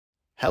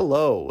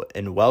Hello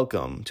and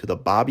welcome to the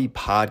Bobby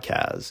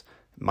Podcast.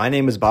 My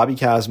name is Bobby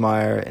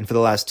Kazmaier, and for the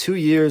last 2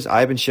 years,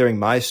 I've been sharing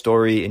my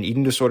story in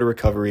eating disorder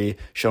recovery,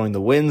 showing the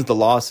wins, the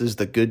losses,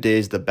 the good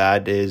days, the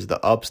bad days, the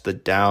ups, the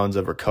downs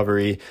of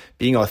recovery,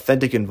 being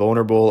authentic and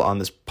vulnerable on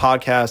this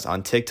podcast,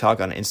 on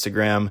TikTok, on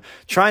Instagram,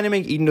 trying to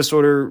make eating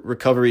disorder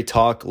recovery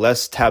talk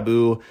less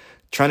taboo,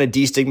 trying to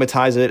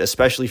destigmatize it,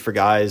 especially for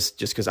guys,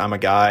 just because I'm a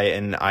guy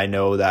and I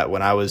know that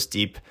when I was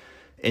deep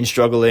in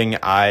struggling,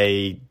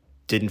 I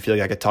didn't feel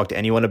like I could talk to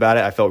anyone about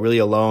it. I felt really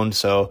alone.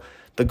 So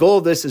the goal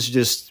of this is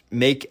just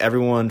make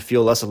everyone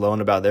feel less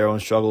alone about their own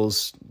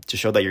struggles, to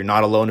show that you're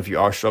not alone if you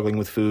are struggling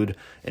with food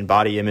and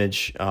body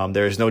image.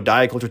 There is no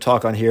diet culture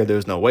talk on here.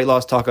 There's no weight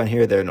loss talk on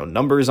here. There are no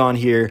numbers on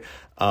here.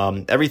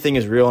 Everything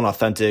is real and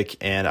authentic,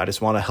 and I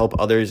just want to help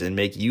others and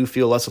make you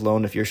feel less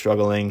alone if you're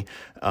struggling.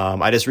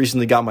 I just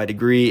recently got my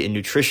degree in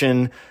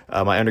nutrition,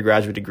 my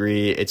undergraduate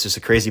degree. It's just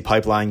a crazy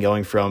pipeline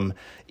going from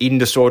eating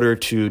disorder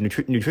to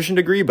nutrition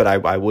degree, but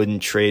I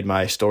wouldn't trade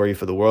my story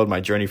for the world,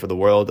 my journey for the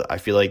world. I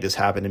feel like this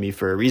happened to me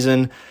for a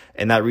reason,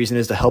 and that reason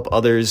is to help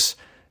others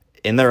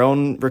in their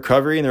own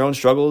recovery and their own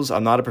struggles.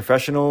 I'm not a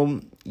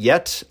professional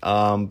yet,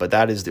 but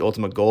that is the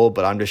ultimate goal.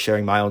 But I'm just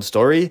sharing my own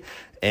story.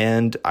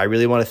 And I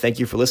really want to thank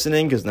you for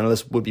listening, because none of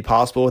this would be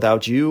possible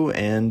without you.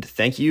 And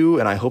thank you,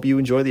 and I hope you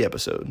enjoy the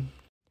episode.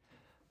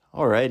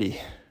 Alrighty.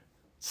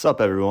 What's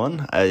up,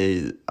 everyone?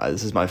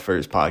 This is my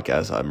first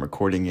podcast I'm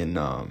recording in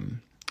a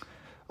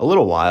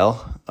little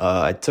while.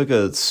 I took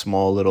a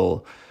small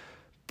little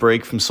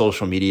break from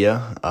social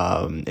media,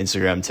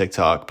 Instagram,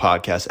 TikTok,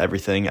 podcast,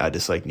 everything. I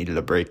just needed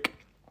a break,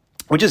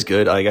 which is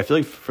good. I feel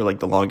like for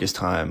the longest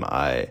time,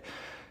 I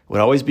would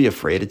always be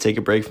afraid to take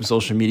a break from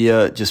social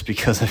media, just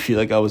because I feel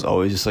like I was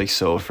always just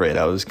so afraid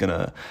I was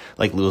gonna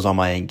lose all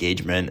my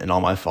engagement and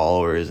all my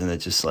followers, and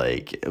it's just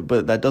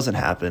but that doesn't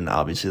happen.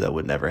 Obviously that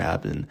would never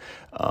happen.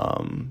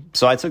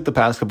 So I took the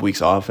past couple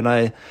weeks off, and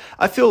I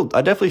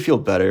definitely feel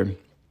better.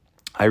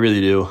 I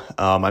really do.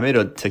 I made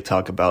a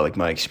TikTok about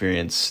my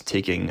experience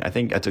taking, I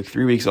think I took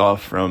 3 weeks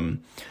off from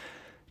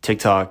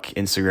TikTok,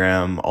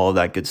 Instagram, all of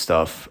that good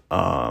stuff.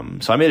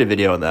 So I made a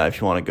video on that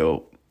if you want to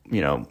go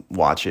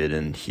watch it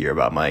and hear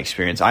about my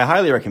experience. I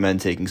highly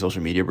recommend taking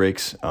social media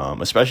breaks,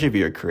 especially if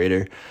you're a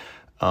creator,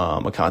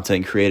 a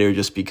content creator,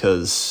 just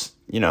because,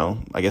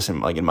 I guess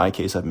in my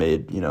case, I've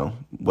made,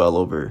 well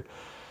over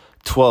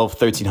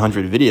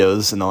 1,300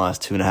 videos in the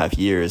last 2.5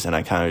 years. And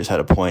I kind of just had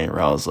a point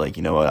where I was like,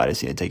 you know what, I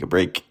just need to take a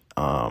break,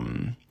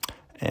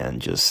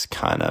 and just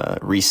kind of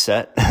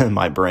reset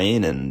my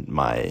brain and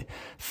my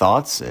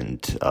thoughts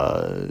and,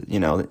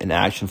 in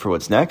action for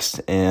what's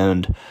next.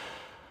 And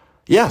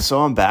yeah, so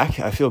I'm back.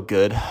 I feel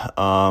good.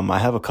 I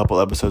have a couple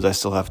episodes I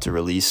still have to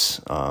release,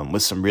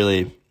 with some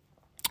really,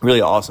 really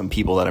awesome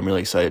people that I'm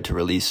really excited to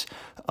release.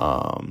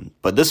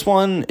 But this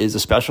one is a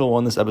special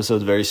one. This episode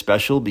is very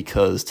special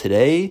because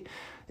today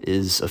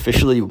is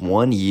officially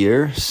 1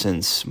 year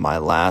since my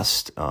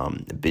last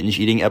binge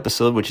eating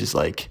episode, which is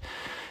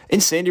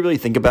insane to really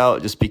think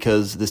about, just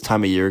because this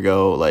time a year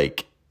ago,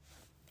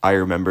 I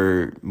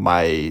remember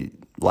my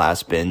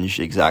last binge,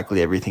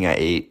 exactly everything I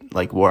ate,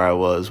 where I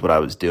was, what I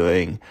was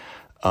doing.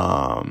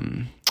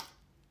 And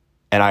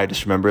I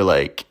just remember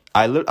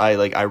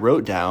I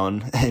wrote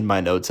down in my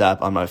notes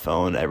app on my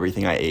phone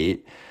everything I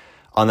ate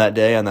on that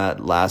day, on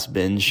that last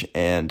binge,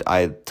 and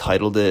I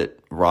titled it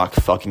Rock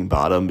Fucking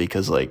Bottom,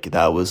 because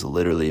that was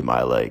literally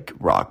my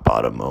rock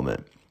bottom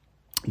moment,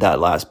 that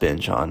last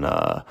binge on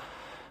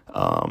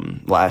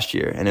last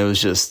year. And it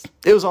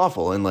was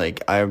awful. And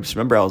I just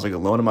remember I was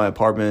alone in my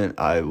apartment.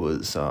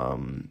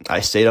 I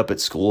stayed up at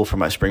school for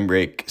my spring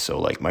break,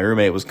 so my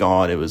roommate was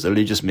gone. It was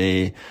literally just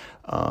me.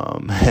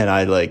 And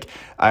I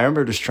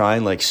remember just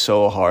trying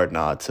so hard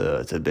not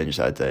to binge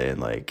that day,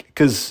 and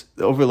because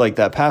over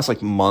that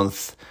past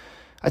month,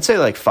 I'd say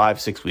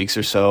 5-6 weeks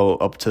or so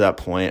up to that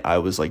point, I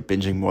was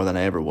binging more than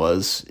I ever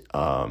was.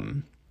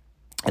 And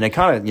it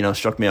kind of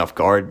struck me off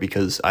guard,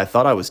 because I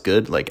thought I was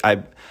good.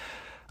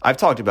 I've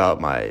talked about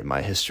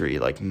my history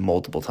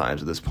multiple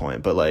times at this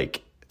point, but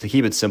to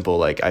keep it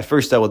simple, I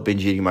first dealt with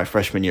binge eating my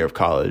freshman year of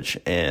college,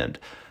 and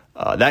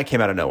that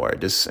came out of nowhere.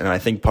 And I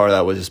think part of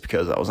that was just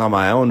because I was on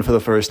my own for the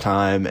first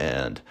time,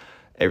 and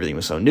everything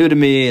was so new to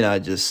me, and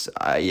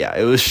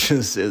it was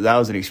just, that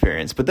was an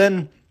experience. But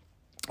then,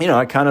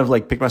 I kind of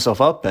picked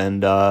myself up,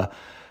 and I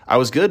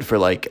was good for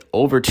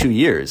over 2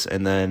 years,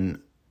 and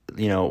then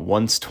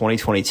once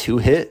 2022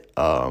 hit,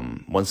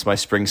 once my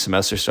spring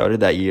semester started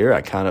that year,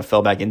 I kind of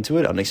fell back into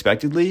it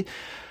unexpectedly,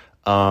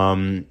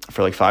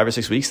 for 5 or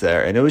 6 weeks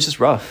there. And it was just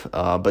rough.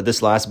 But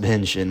this last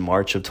binge in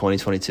March of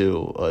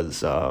 2022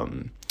 was,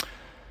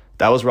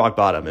 that was rock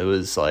bottom. It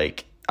was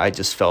I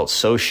just felt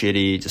so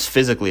shitty, just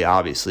physically,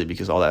 obviously,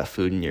 because all that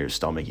food in your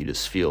stomach, you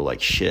just feel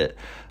like shit.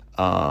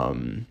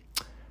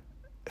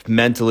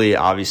 Mentally,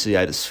 obviously,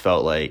 I just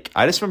felt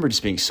I just remember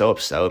just being so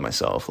upset with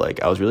myself.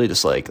 I was really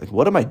just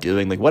what am I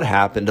doing? What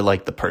happened to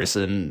the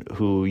person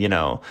who,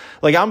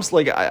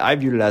 I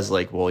viewed it as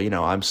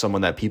well, I'm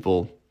someone that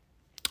people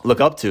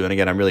look up to. And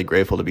again, I'm really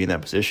grateful to be in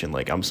that position.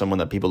 I'm someone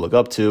that people look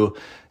up to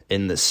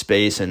in this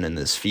space and in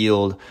this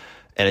field.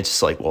 And it's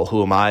just like, well,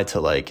 who am I to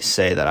like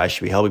say that I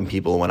should be helping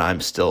people when I'm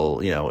still,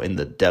 in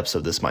the depths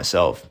of this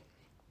myself?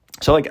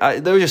 So like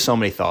there were just so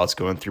many thoughts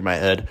going through my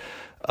head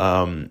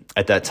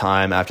at that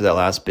time after that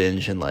last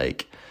binge. And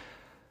like,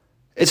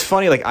 it's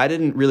funny, like I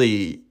didn't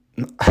really,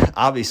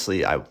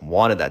 obviously I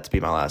wanted that to be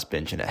my last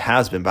binge, and it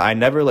has been, but I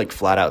never like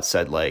flat out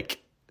said like,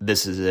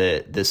 this is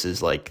it. This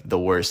is like the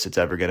worst it's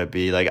ever going to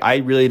be. Like I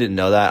really didn't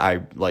know that.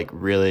 I like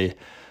really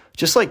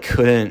just like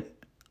couldn't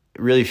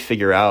really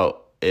figure out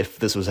if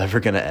this was ever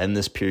going to end,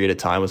 this period of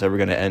time was ever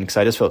going to end, because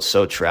I just felt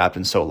so trapped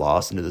and so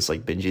lost into this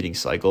like binge eating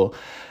cycle.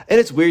 And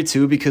it's weird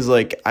too, because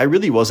like I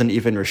really wasn't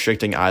even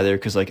restricting either,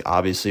 because like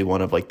obviously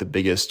one of like the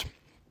biggest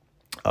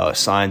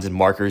signs and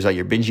markers that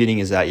you're binge eating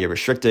is that you're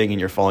restricting and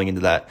you're falling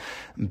into that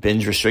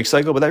binge restrict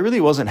cycle. But that really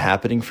wasn't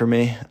happening for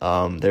me.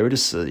 There were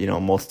just a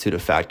multitude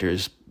of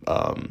factors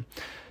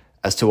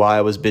as to why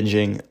I was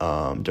binging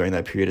during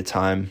that period of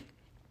time.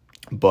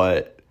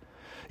 But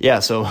yeah,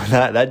 so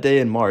that day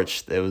in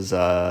March, I think it was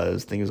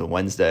a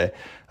Wednesday.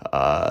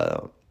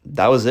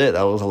 That was it.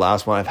 That was the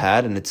last one I've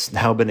had, and it's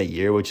now been a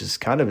year, which is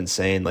kind of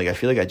insane. Like I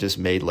feel like I just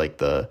made like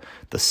the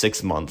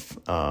 6-month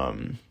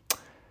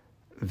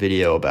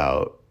video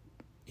about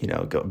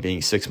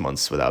being 6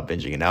 months without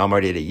binging, and now I'm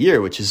already at a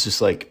year, which is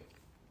just like,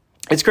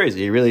 it's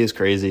crazy. It really is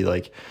crazy.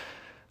 Like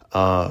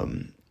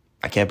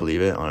I can't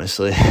believe it,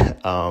 honestly.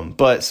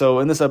 But so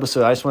in this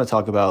episode, I just want to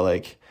talk about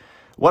like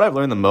what I've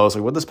learned the most,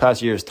 like what this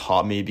past year has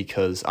taught me,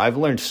 because I've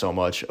learned so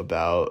much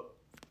about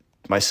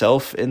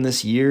myself in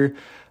this year.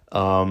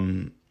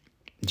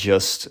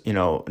 Just,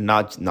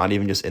 not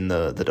even just in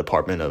the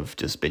department of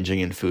just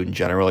binging and food in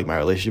general, like my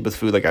relationship with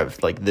food,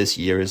 like this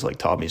year has like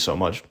taught me so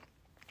much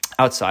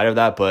outside of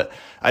that. But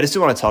I just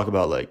do want to talk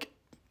about like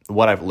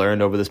what I've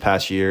learned over this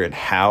past year and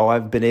how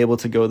I've been able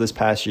to go this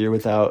past year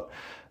without,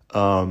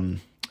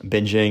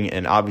 binging.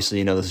 And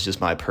obviously, this is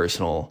just my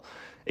personal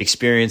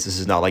experience. This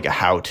is not like a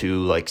how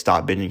to like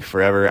stop binging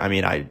forever. I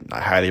mean, I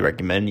highly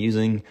recommend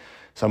using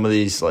some of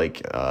these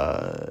like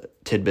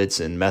tidbits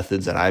and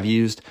methods that I've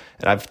used,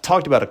 and I've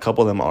talked about a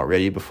couple of them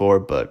already before.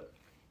 But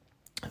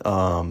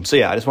so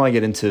yeah, I just want to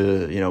get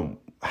into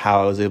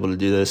how I was able to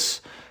do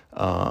this,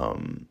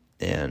 and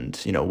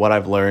what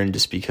I've learned,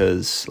 just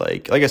because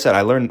like I said,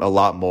 I learned a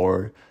lot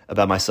more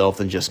about myself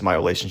than just my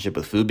relationship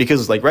with food,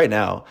 because like right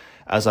now,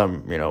 as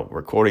I'm,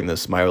 recording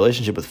this, my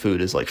relationship with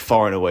food is like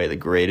far and away the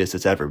greatest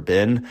it's ever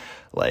been.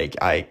 Like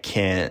I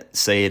can't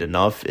say it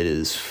enough. It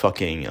is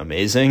fucking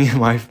amazing.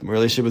 My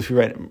relationship with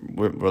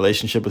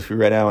food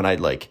right now. And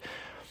I'd like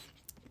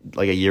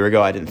a year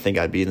ago, I didn't think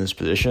I'd be in this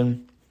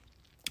position.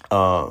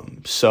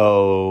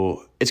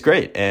 So it's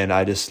great. And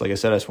I just, like I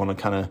said, I just want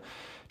to kind of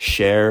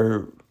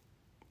share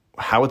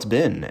how it's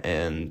been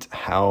and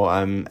how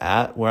I'm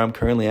at where I'm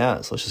currently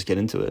at. So let's just get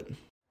into it.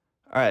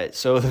 All right,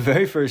 so the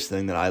very first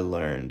thing that I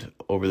learned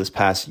over this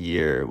past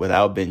year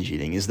without binge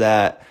eating is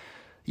that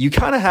you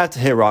kind of have to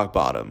hit rock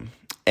bottom.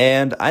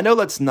 And I know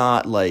that's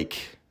not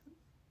like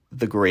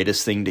the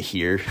greatest thing to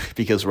hear,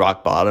 because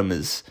rock bottom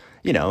is,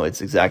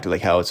 it's exactly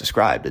like how it's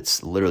described.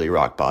 It's literally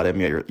rock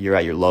bottom. You're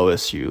at your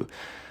lowest. You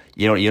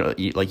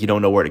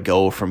don't know where to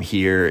go from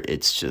here.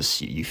 It's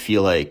just you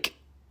feel like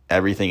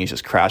everything is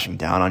just crashing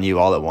down on you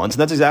all at once. And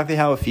that's exactly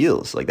how it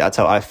feels. Like that's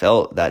how I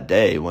felt that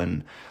day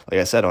when, like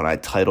I said, when I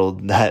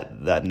titled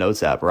that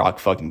notes app Rock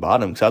Fucking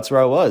Bottom, because that's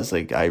where I was.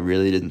 Like I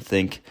really didn't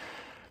think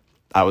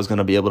I was going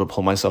to be able to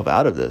pull myself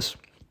out of this.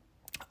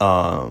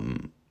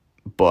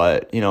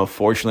 But,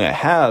 fortunately I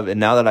have. And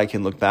now that I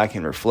can look back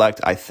and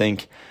reflect, I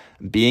think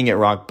being at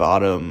rock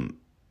bottom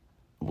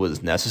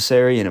was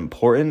necessary and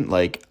important.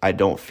 Like I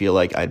don't feel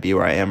like I'd be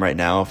where I am right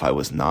now if I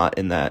was not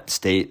in that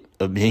state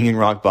of being in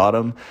rock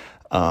bottom.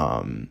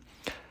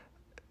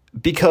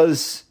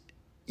 Because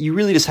you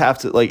really just have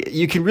to, like,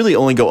 you can really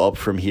only go up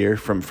from here,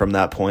 from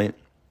that point.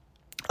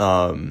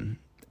 And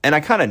I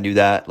kind of knew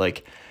that,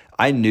 like,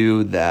 I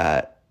knew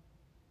that,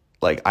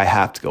 like, I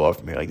have to go up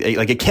from here.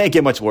 Like it can't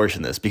get much worse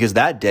than this, because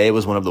that day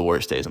was one of the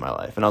worst days of my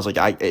life. And I was like,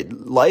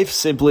 life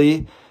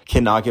simply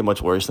cannot get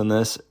much worse than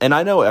this. And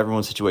I know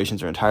everyone's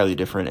situations are entirely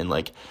different, and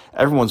like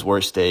everyone's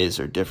worst days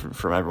are different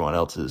from everyone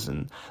else's.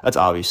 And that's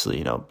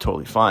obviously,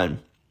 totally fine.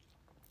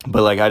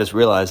 But like, I just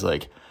realized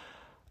like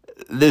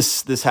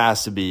this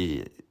has to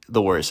be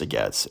the worst it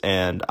gets.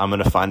 And I'm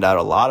going to find out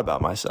a lot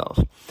about myself,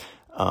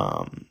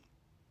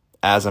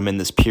 as I'm in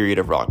this period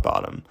of rock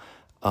bottom.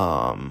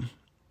 And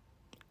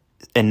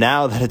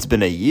now that it's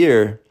been a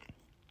year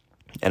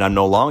and I'm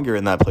no longer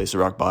in that place of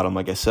rock bottom,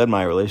 like I said,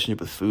 my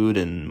relationship with food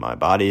and my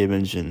body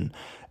image, and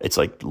it's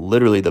like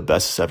literally the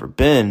best it's ever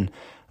been.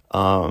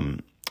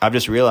 I've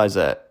just realized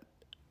that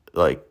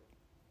like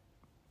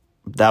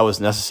that was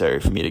necessary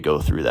for me to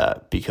go through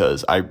that,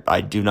 because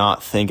I do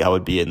not think I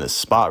would be in this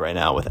spot right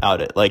now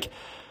without it. Like,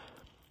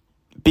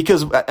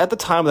 because at the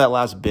time of that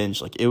last binge,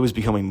 like it was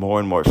becoming more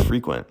and more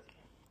frequent.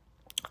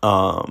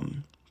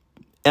 And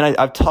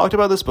I've talked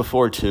about this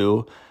before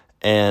too.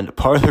 And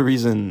part of the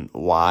reason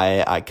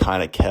why I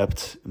kind of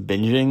kept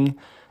binging,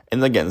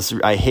 and again,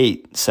 I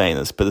hate saying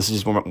this, but this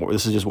is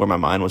just where my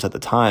mind was at the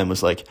time,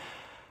 was like,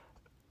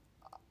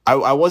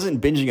 I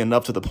wasn't binging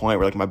enough to the point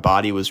where like my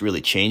body was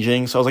really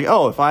changing. So I was like,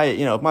 oh,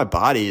 if my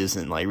body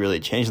isn't like really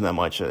changing that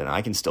much, then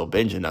I can still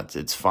binge and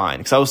it's fine.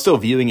 Because I was still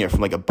viewing it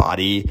from like a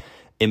body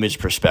image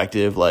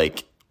perspective,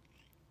 like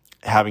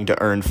having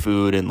to earn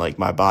food and like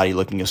my body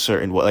looking a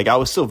certain way. Like I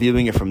was still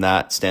viewing it from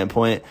that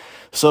standpoint.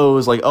 So it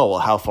was like, oh, well,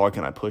 how far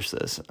can I push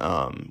this?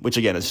 Which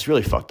again is just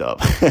really fucked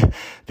up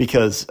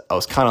because I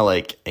was kind of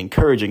like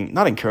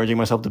not encouraging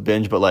myself to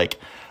binge, but like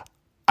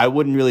I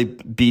wouldn't really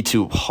be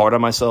too hard on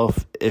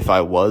myself if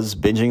I was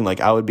binging. Like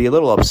I would be a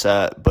little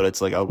upset, but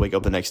it's like I would wake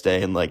up the next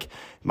day and like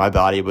my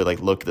body would like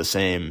look the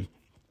same.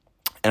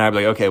 And I'd be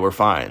like, okay, we're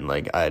fine.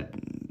 Like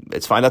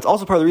it's fine. That's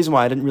also part of the reason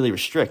why I didn't really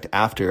restrict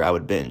after I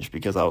would binge,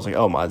 because I was like,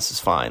 oh, this is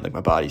fine. Like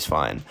my body's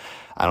fine.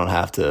 I don't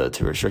have to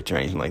restrict or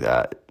anything like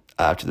that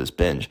after this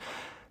binge.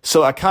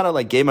 So I kind of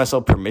like gave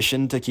myself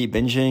permission to keep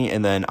binging.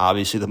 And then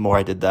obviously the more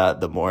I did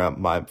that, the more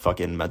my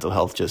fucking mental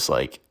health just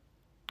like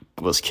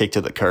was kicked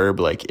to the curb.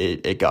 Like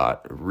it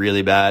got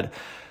really bad.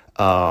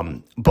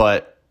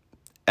 But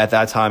at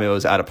that time it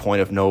was at a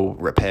point of no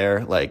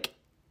repair. Like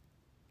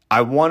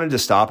I wanted to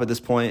stop at this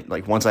point.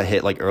 Like once I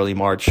hit like early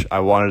March, I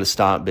wanted to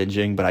stop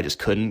binging, but I just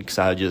couldn't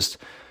because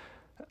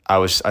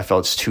I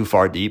felt it's too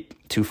far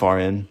deep, too far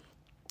in.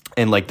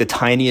 And like the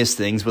tiniest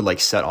things would like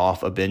set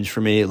off a binge for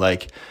me.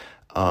 Like,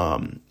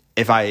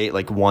 if I ate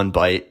like one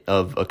bite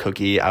of a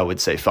cookie, I would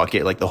say, fuck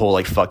it. Like the whole,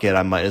 like, fuck it,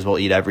 I might as well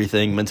eat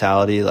everything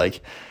mentality.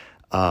 Like,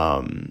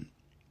 that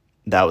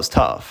was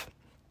tough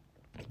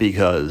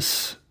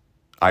because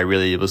I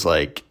really was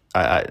like,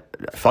 I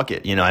fuck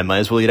it. I might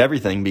as well eat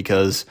everything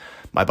because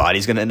my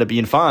body's going to end up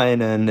being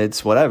fine and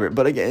it's whatever.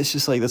 But again, it's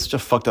just like, that's such a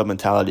fucked up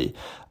mentality.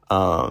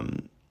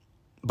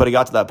 But it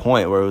got to that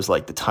point where it was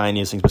like the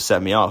tiniest things would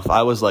set me off. If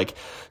I was like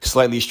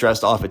slightly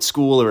stressed off at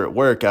school or at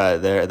work,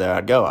 there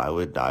I'd go. I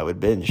would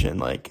binge, and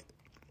like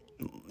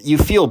you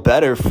feel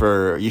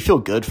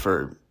good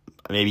for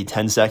maybe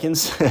 10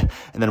 seconds.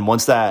 And then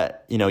once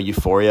that,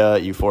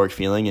 euphoric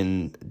feeling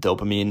and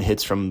dopamine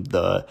hits from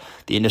the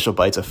initial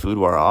bites of food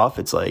wore off,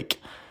 it's like,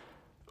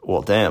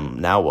 well, damn,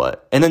 now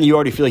what? And then you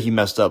already feel like you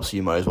messed up, so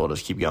you might as well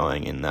just keep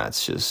going. And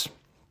that's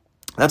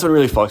what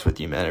really fucks with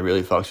you, man. It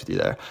really fucks with you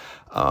there.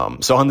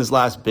 So on this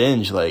last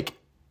binge, like,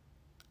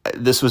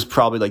 this was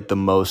probably like the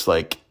most,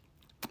 like,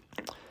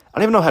 I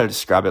don't even know how to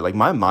describe it. Like,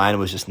 my mind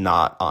was just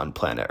not on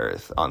planet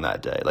Earth on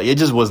that day. Like, it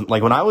just wasn't,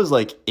 like, when I was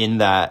like in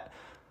that,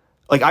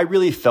 like, I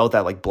really felt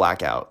that like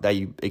blackout that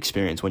you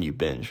experience when you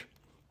binge.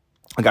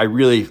 Like, I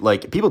really,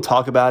 like, people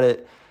talk about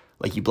it,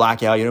 like, you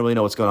black out, you don't really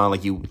know what's going on.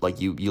 Like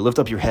you lift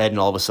up your head and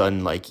all of a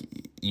sudden, like,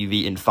 you've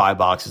eaten 5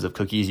 boxes of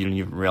cookies, you didn't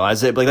even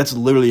realize it. But like, that's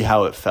literally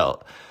how it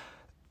felt.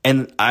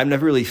 And I've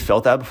never really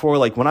felt that before.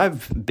 Like, when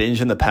I've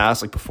binged in the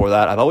past, like before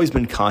that, I've always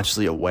been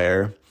consciously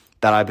aware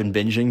that I've been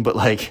binging. But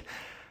like,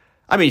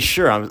 I mean,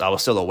 sure, I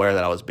was still aware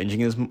that I was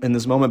binging in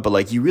this moment. But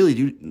like, you really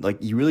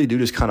do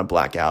just kind of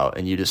black out,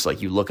 and you just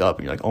like, you look up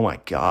and you're like, oh my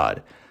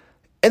God.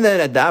 And then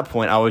at that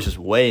point, I was just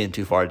way in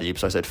too far deep.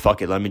 So I said,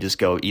 fuck it, let me just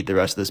go eat the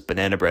rest of this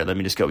banana bread. Let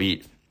me just go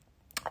eat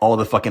all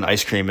the fucking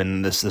ice cream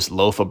and this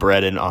loaf of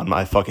bread on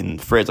my fucking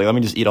fridge. Like, let me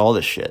just eat all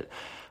this shit.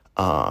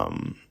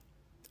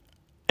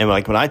 And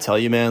like, when I tell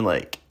you, man,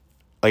 like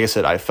I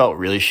said, I felt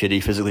really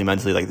shitty physically,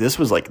 mentally. Like, this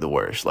was like the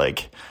worst.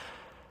 Like,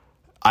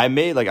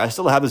 I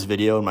still have this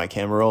video in my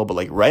camera roll, but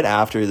like right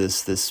after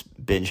this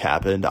binge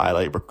happened,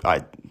 I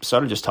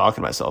started just talking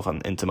to myself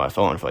into my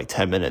phone for like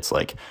 10 minutes.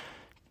 Like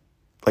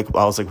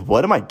I was like,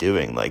 what am I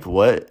doing? Like,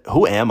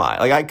 who am I?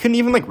 Like, I couldn't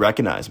even like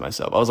recognize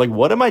myself. I was like,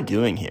 what am I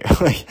doing here?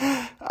 Like,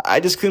 I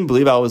just couldn't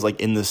believe I was like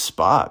in this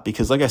spot,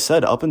 because like I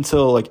said, up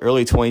until like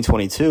early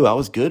 2022, I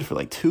was good for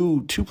like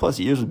two plus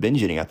years of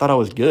binge eating. I thought I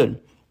was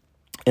good.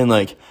 And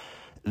like,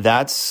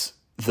 that's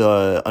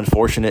the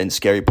unfortunate and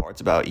scary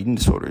parts about eating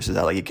disorders, is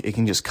that like it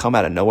can just come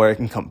out of nowhere. It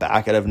can come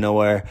back out of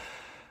nowhere.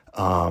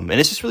 And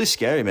it's just really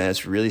scary, man.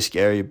 It's really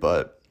scary.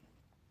 But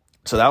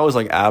so that was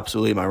like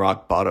absolutely my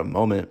rock bottom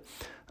moment.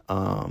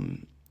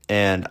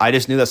 And I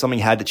just knew that something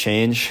had to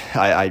change.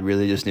 I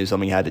really just knew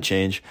something had to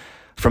change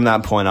from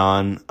that point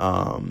on.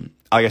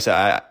 Like I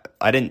said,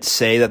 I didn't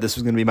say that this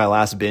was going to be my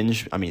last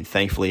binge. I mean,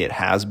 thankfully it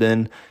has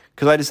been,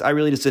 because I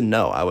really just didn't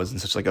know. I was in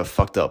such like a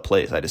fucked up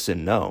place. I just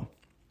didn't know.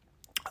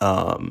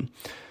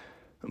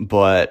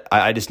 But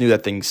I just knew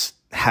that things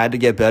had to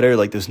get better.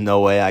 Like, there's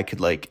no way I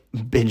could like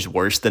binge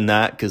worse than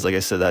that. Cause like I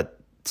said, that's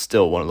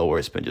still one of the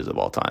worst binges of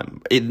all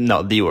time.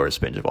 The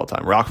worst binge of all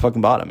time. Rock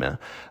fucking bottom, man.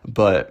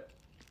 But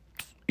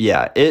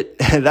yeah,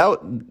 that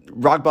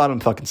rock bottom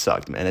fucking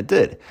sucked, man. It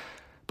did.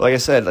 But like I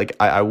said, like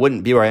I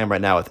wouldn't be where I am right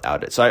now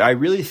without it. So I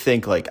really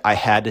think like I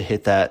had to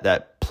hit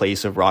that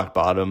place of rock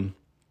bottom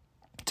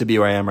to be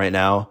where I am right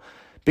now.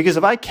 Because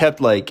if I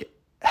kept like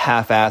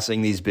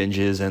half-assing these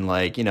binges and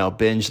like,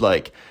 binge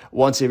like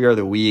once every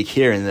other week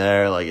here and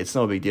there, like it's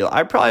no big deal,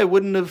 I probably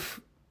wouldn't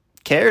have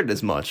cared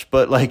as much.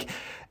 But like,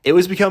 it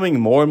was becoming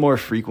more and more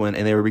frequent,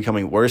 and they were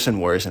becoming worse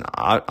and worse, and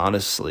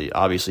honestly,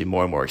 obviously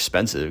more and more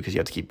expensive because you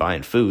have to keep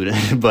buying food.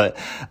 But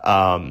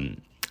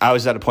I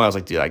was at a point, I was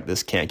like, dude, like,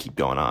 this can't keep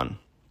going on.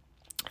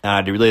 And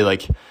I really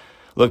like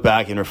look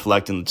back and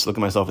reflect and just look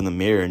at myself in the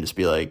mirror and just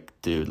be like,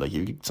 dude, like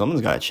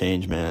something's got to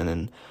change, man.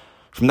 And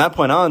from that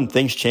point on,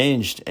 things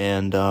changed,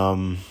 and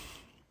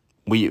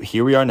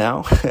here we are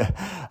now.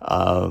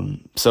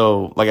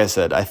 So like I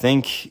said, I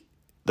think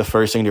the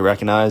first thing to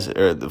recognize,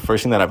 or the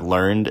first thing that I've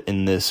learned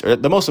in this, or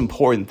the most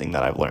important thing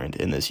that I've learned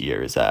in this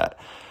year, is that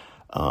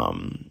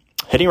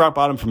hitting rock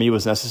bottom for me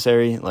was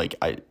necessary. Like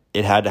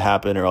it had to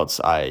happen, or else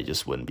I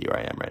just wouldn't be where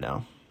I am right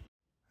now.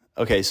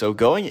 Okay, so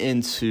going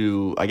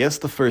into, I guess,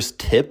 the first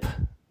tip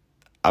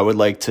I would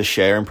like to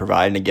share and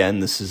provide, and again,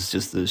 this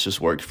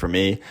just worked for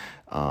me.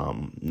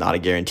 Not a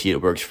guarantee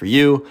it works for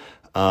you,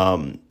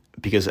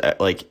 because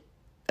like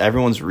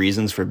everyone's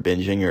reasons for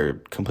binging are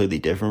completely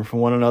different from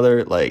one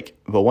another. Like,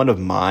 but one of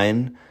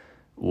mine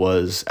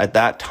was, at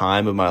that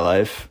time of my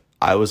life,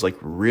 I was like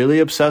really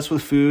obsessed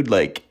with food.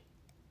 Like,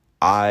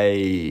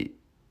 I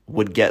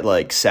would get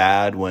like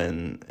sad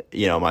when,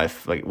 you know, when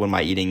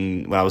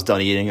I was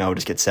done eating, I would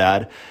just get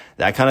sad,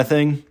 that kind of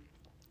thing.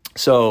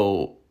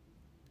 So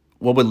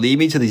what would lead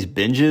me to these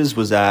binges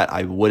was that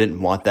I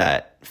wouldn't want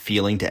that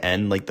feeling to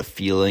end, like the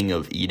feeling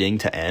of eating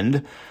to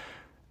end.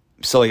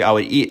 So like I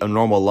would eat a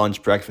normal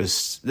lunch,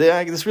 breakfast. My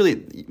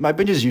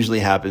binges usually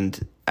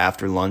happened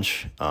after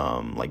lunch.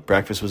 Like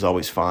breakfast was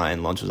always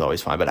fine, lunch was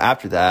always fine. But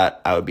after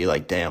that, I would be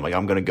like, damn, like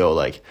I'm going to go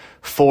like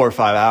 4 or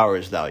 5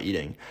 hours without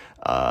eating.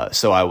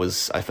 So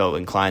I felt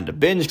inclined to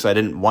binge because I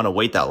didn't want to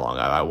wait that long.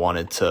 I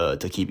wanted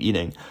to keep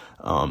eating.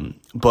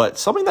 But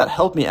something that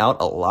helped me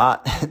out a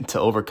lot to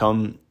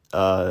overcome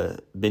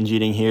binge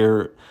eating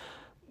here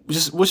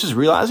was just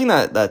realizing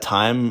that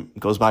time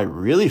goes by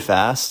really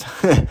fast.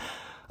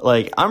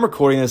 Like, I'm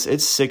recording this,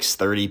 it's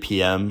 6:30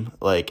 p.m.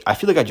 Like, I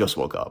feel like I just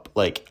woke up.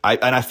 Like,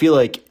 I feel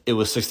like it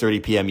was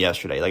 6:30 p.m.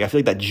 yesterday. Like, I feel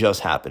like that just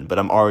happened, but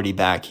I'm already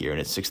back here,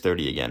 and it's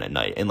 6:30 again at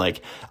night. And,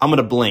 like, I'm going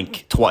to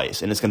blink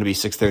twice, and it's going to be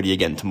 6:30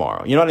 again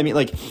tomorrow. You know what I mean?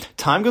 Like,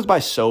 time goes by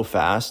so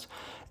fast.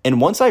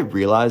 And once I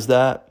realized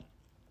that,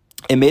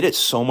 it made it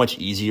so much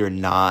easier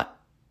not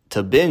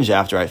to binge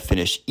after I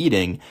finished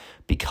eating,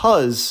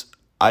 because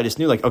I just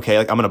knew, like, okay,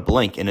 like, I'm going to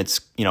blink, and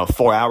it's,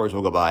 4 hours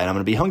will go by, and I'm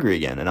going to be hungry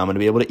again, and I'm going to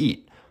be able to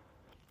eat.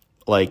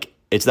 Like,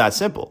 it's that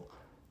simple.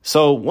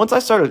 So once I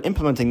started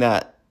implementing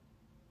that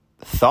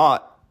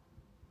thought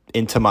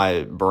into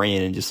my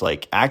brain and just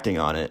like acting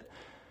on it,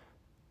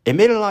 it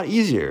made it a lot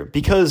easier,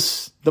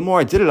 because the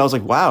more I did it, I was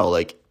like, wow,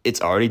 like it's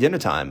already dinner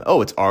time.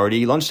 Oh, it's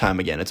already lunchtime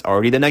again. It's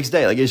already the next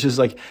day. Like, it's just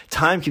like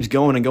time keeps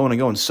going and going and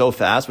going so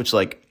fast, which,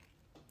 like,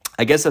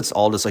 I guess that's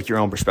all just like your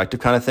own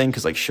perspective kind of thing.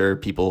 Cause like, sure,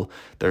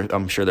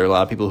 I'm sure there are a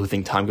lot of people who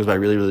think time goes by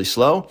really, really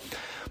slow.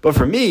 But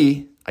for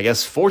me, I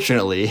guess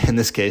fortunately, in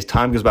this case,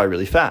 time goes by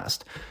really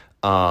fast.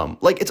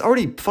 Like, it's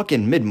already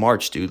fucking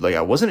mid-March, dude. Like,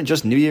 wasn't it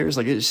just New Year's?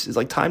 Like, it's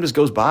like time just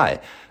goes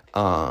by.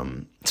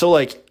 So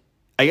like,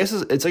 I guess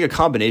it's like a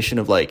combination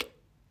of like,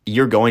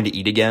 you're going to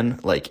eat again.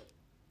 Like,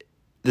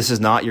 this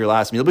is not your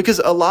last meal, because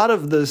a lot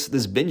of this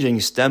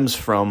binging stems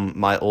from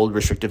my old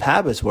restrictive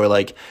habits, where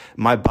like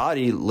my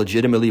body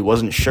legitimately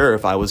wasn't sure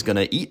if I was going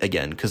to eat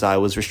again because I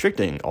was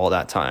restricting all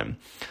that time.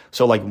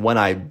 So like, when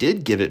I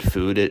did give it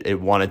food, it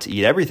wanted to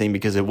eat everything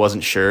because it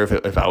wasn't sure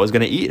if I was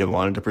going to eat. It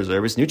wanted to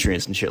preserve its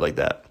nutrients and shit like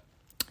that.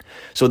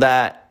 So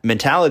that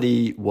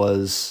mentality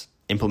was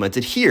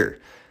implemented here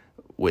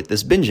with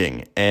this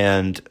binging.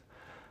 And,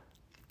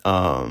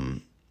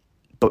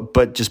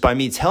 But just by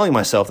me telling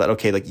myself that,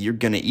 okay, like, you're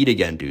going to eat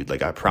again, dude.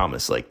 Like, I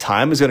promise. Like,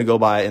 time is going to go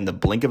by in the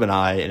blink of an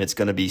eye, and it's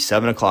going to be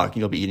 7 o'clock and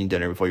you'll be eating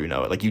dinner before you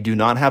know it. Like, you do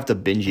not have to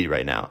binge eat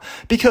right now.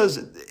 Because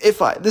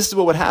this is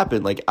what would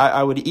happen. Like,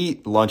 I would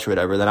eat lunch or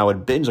whatever, then I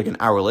would binge like an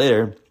hour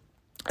later.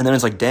 And then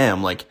it's like,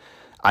 damn, like,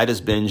 I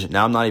just binged.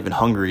 Now I'm not even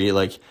hungry.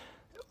 Like,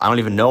 I don't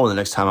even know when the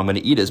next time I'm going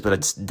to eat is, but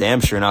it's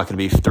damn sure not going to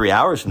be 3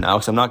 hours from now,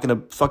 because I'm not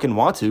going to fucking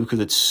want to,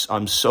 because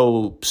I'm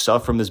so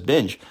stuffed from this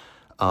binge.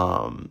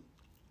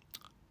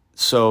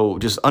 So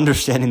just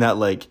understanding that,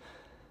 like,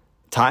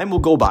 time will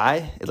go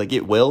by, like,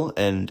 it will.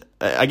 And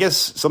I guess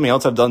something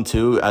else I've done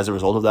too as a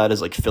result of that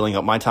is like filling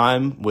up my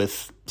time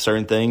with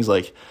certain things,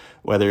 like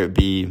whether it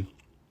be,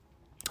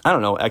 I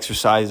don't know,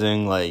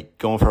 exercising, like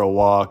going for a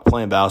walk,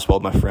 playing basketball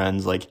with my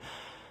friends, like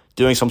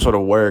doing some sort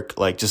of work,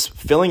 like just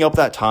filling up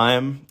that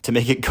time to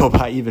make it go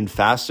by even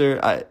faster.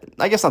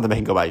 I guess not to make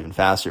it go by even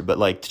faster, but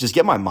like to just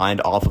get my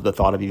mind off of the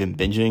thought of even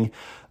binging.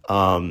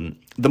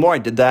 The more I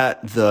did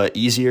that, the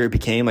easier it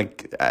became.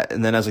 Like,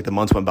 and then as like the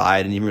months went by,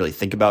 I didn't even really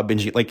think about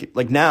binging.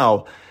 Like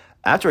now,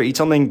 after I eat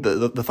something,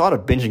 the thought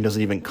of binging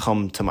doesn't even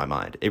come to my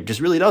mind. It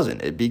just really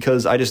doesn't,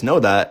 because I just know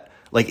that,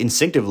 like,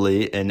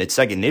 instinctively, and it's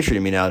second nature to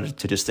me now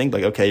to just think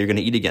like, okay, you're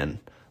gonna eat again.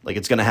 Like,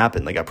 it's gonna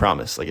happen. Like, I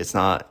promise. Like,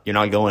 you're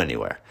not going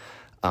anywhere.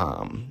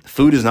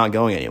 Food is not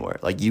going anywhere.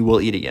 Like, you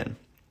will eat again.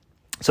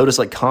 So just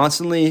like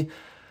constantly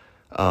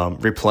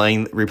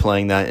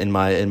replaying that in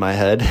my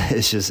head,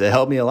 it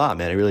helped me a lot,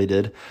 man. It really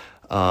did.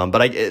 But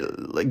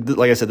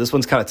like I said, this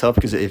one's kind of tough,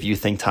 because if you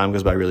think time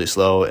goes by really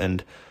slow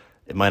and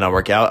it might not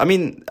work out. I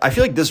mean, I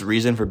feel like this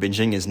reason for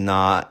binging is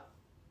not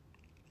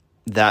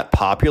that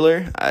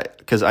popular,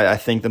 because I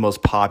think the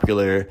most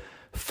popular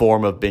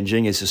form of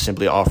binging is just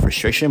simply off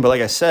restriction. But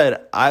like I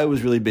said, I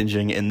was really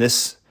binging in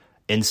this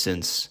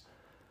instance,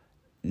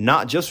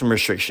 not just from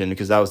restriction,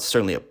 because that was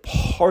certainly a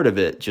part of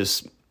it,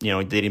 just,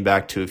 dating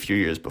back to a few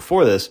years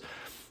before this,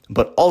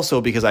 but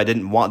also because I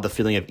didn't want the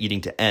feeling of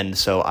eating to end.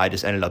 So I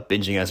just ended up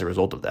binging as a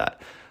result of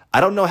that. I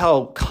don't know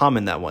how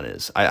common that one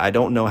is. I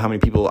don't know how many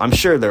people, I'm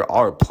sure there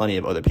are plenty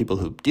of other people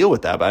who deal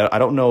with that, but I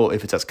don't know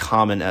if it's as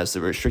common as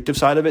the restrictive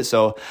side of it.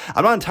 So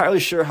I'm not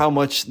entirely sure how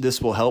much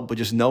this will help, but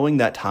just knowing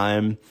that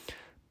time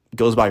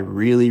goes by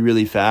really,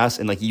 really fast,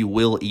 and like you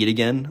will eat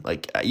again.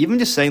 Like even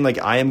just saying like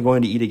I am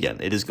going to eat again,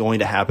 it is going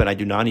to happen. I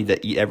do not need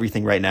to eat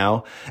everything right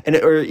now,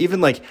 or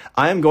even like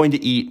I am going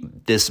to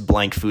eat this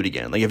blank food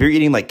again. Like if you're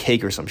eating like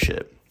cake or some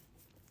shit,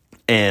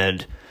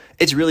 and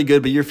it's really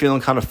good, but you're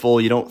feeling kind of full,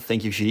 you don't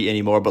think you should eat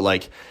anymore, but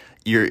like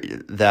your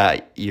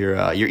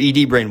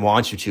ED brain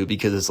wants you to,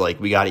 because it's like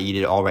we got to eat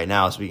it all right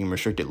now so we can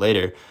restrict it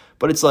later.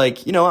 But it's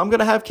like, I'm going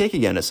to have cake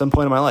again at some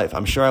point in my life.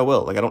 I'm sure I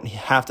will. Like, I don't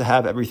have to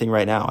have everything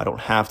right now. I don't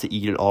have to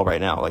eat it all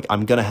right now. Like,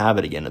 I'm going to have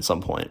it again at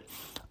some point.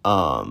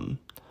 So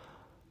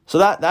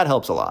that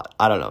helps a lot.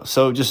 I don't know.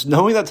 So just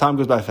knowing that time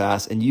goes by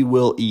fast and you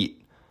will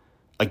eat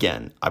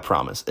again, I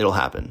promise. It'll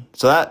happen.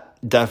 So that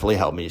definitely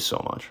helped me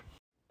so much.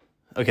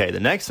 Okay,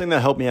 the next thing that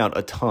helped me out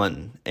a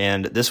ton,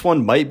 and this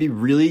one might be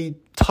really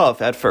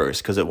tough at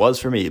first because it was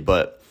for me,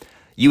 but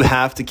you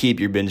have to keep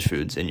your binge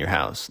foods in your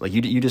house. Like,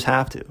 you just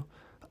have to.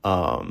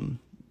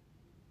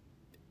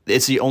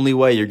 It's the only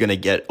way you're going to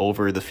get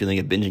over the feeling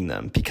of binging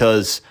them,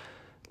 because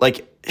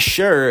like,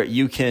 sure,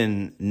 you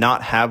can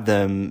not have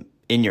them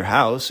in your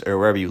house or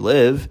wherever you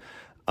live.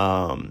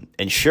 And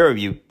sure,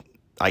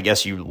 I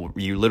guess you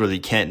literally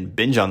can't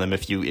binge on them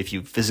if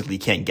you physically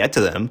can't get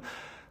to them.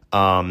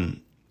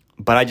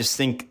 But I just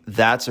think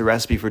that's a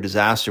recipe for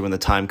disaster when the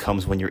time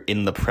comes when you're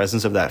in the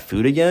presence of that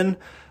food again.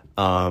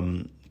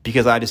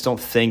 Because I just don't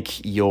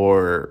think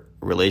your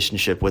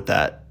relationship with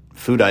that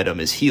food item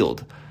is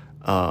healed.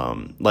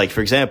 Like, for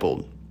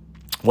example,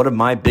 one of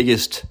my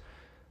biggest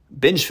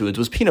binge foods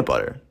was peanut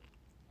butter,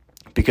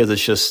 because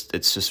it's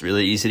just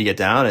really easy to get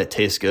down. It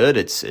tastes good.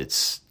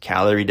 It's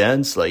calorie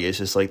dense. Like, it's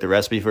just like the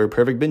recipe for a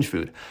perfect binge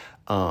food.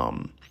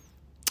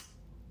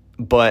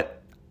 But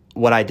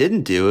what I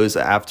didn't do is,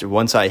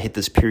 once I hit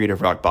this period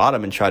of rock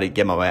bottom and try to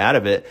get my way out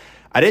of it,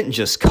 I didn't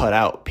just cut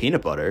out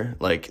peanut butter.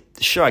 Like,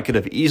 sure, I could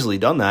have easily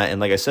done that. And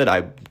like I said,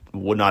 I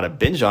would not have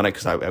binged on it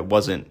because I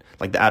wasn't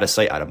like the out of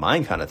sight, out of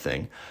mind kind of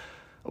thing.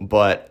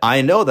 But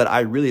I know that I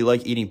really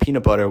like eating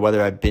peanut butter,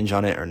 whether I binge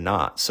on it or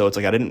not. So it's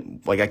like,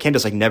 I can't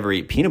just like never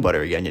eat peanut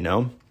butter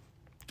again,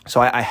 So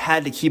I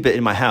had to keep it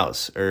in my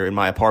house, or in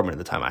my apartment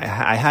at the time.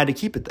 I had to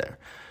keep it there.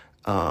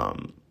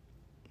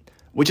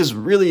 Which is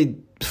really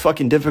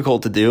fucking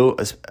difficult to do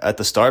at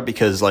the start,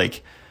 because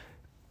like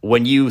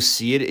when you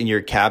see it in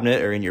your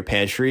cabinet or in your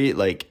pantry,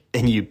 like,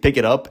 and you pick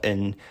it up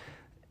and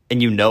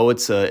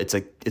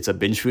it's a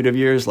binge food of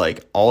yours,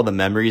 like all the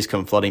memories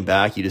come flooding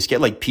back. You just get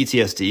like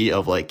PTSD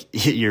of like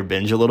your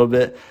binge a little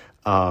bit,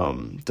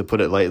 to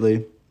put it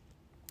lightly.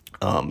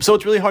 So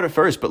it's really hard at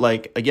first, but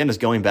like, again, just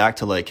going back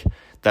to like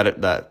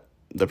that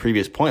the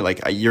previous point,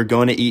 like you're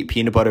going to eat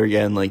peanut butter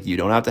again. Like, you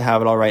don't have to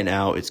have it all right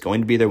now. It's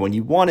going to be there when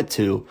you want it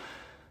to,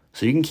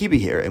 so you can keep it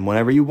here. And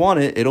whenever you want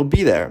it, it'll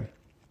be there.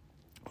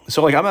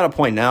 So like, I'm at a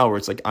point now where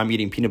it's like, I'm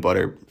eating peanut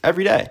butter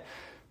every day.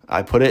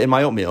 I put it in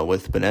my oatmeal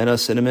with banana,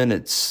 cinnamon.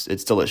 It's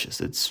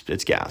delicious.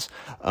 It's gas.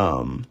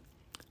 And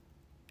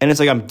it's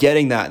like, I'm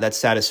getting that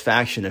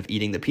satisfaction of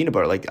eating the peanut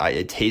butter. Like,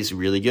 it tastes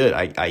really good.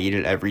 I eat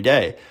it every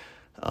day.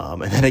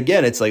 And then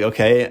again, it's like,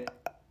 okay,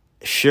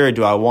 sure.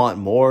 Do I want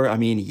more? I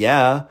mean,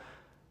 yeah.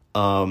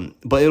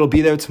 But it'll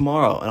be there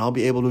tomorrow, and I'll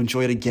be able to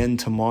enjoy it again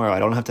tomorrow. I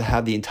don't have to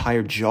have the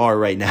entire jar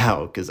right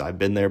now, because I've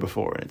been there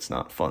before, and it's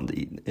not fun to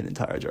eat an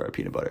entire jar of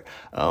peanut butter,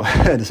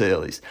 to say the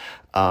least.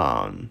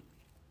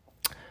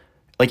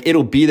 Like,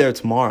 it'll be there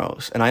tomorrow,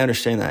 and I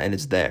understand that, and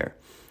it's there.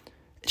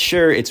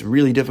 Sure, it's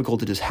really difficult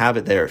to just have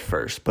it there at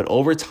first, but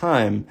over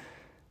time,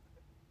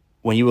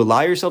 when you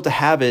allow yourself to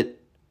have it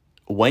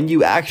when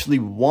you actually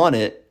want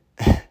it,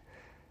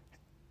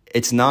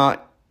 it's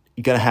not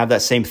going to have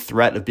that same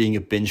threat of being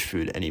a binge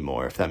food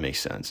anymore, if that makes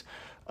sense.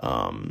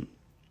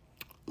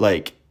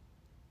 Like,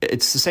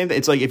 it's the same thing.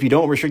 It's like, if you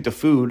don't restrict the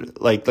food,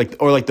 like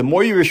the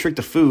more you restrict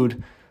the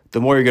food, the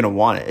more you're going to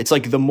want it. It's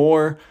like the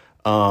more,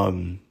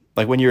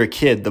 like when you're a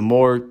kid, the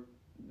more,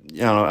 I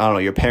don't know,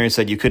 your parents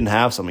said you couldn't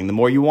have something, the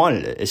more you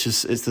wanted it.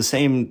 It's the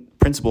same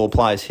principle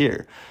applies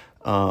here.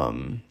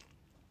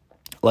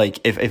 Like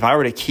if I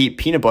were to keep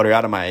peanut butter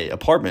out of my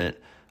apartment,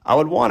 I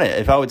would want it.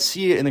 If I would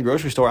see it in the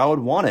grocery store, I would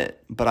want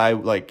it. But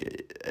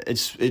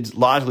it's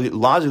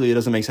logically, it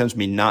doesn't make sense to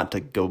me not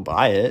to go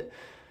buy it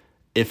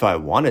if I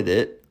wanted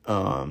it.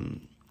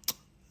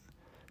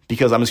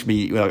 Because I'm just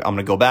gonna I'm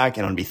gonna go back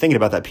and I'm gonna be thinking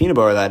about that peanut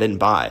butter that I didn't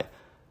buy.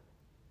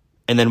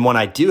 And then when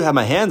I do have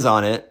my hands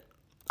on it,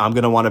 I'm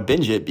gonna want to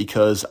binge it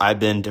because I've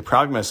been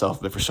depriving myself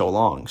of it for so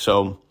long.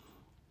 So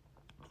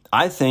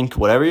I think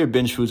whatever your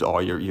binge foods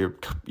are,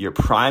 your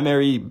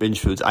primary binge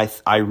foods,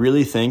 I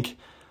really think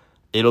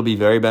it'll be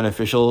very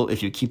beneficial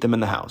if you keep them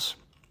in the house.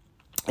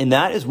 And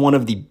that is one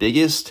of the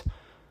biggest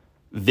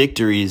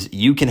victories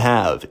you can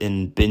have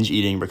in binge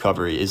eating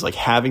recovery, is like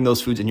having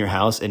those foods in your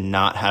house and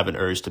not have an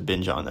urge to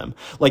binge on them.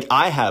 Like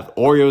I have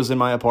Oreos in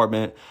my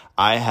apartment.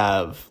 I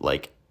have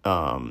like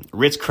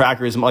Ritz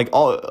crackers, like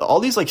all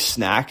these like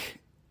snack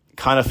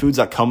kind of foods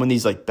that come in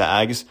these like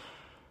bags,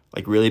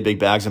 like really big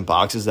bags and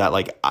boxes that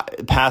like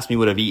past me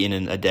would have eaten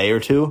in a day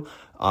or two.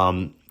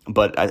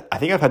 But I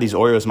think I've had these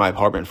Oreos in my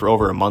apartment for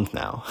over a month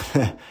now.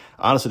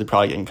 Honestly, they're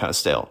probably getting kind of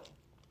stale.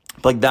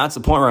 But like that's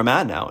the point where I'm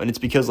at now. And it's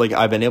because like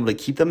I've been able to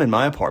keep them in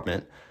my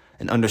apartment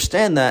and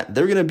understand that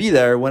they're going to be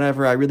there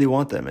whenever I really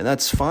want them. And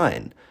that's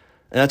fine.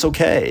 And that's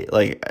okay.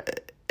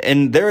 Like,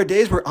 and there are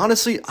days where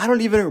honestly, I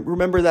don't even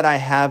remember that I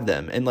have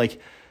them. And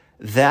like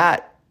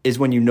that is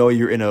when you know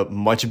you're in a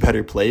much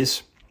better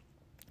place.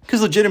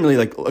 Because legitimately,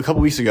 like a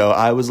couple weeks ago,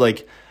 I was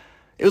like,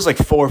 it was like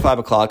 4 or 5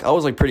 o'clock. I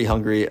was like pretty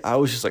hungry. I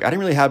was just like, I didn't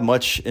really have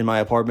much in my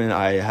apartment.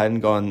 I hadn't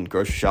gone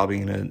grocery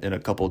shopping in a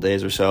couple of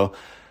days or so.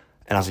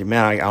 And I was like,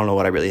 man, I don't know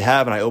what I really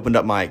have. And I opened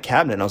up my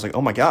cabinet and I was like,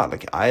 oh my God,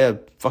 like I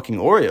have fucking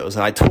Oreos.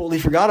 And I totally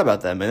forgot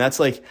about them. And that's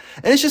like,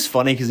 and it's just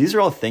funny because these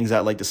are all things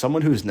that like to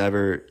someone who's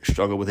never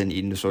struggled with an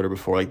eating disorder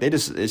before, like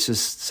it's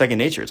just second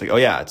nature. It's like, oh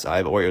yeah, I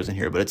have Oreos in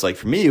here. But it's like,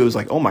 for me, it was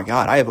like, oh my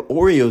God, I have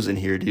Oreos in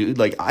here, dude.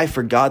 Like I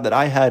forgot that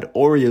I had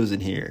Oreos in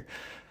here.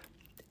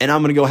 And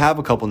I'm going to go have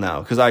a couple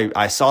now because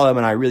I saw them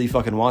and I really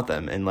fucking want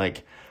them. And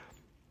like,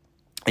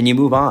 and you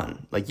move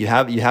on. Like you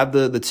have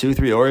the 2-3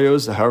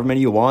 Oreos, however many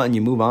you want, and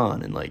you move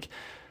on. And like,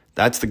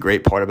 that's the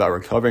great part about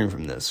recovering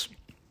from this,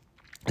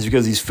 is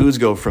because these foods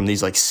go from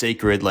these like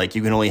sacred, like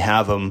you can only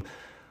have them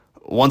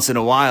once in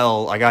a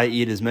while, I gotta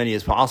eat as many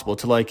as possible,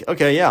 to like,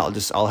 okay, yeah,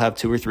 I'll have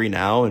 2 or 3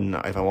 now. And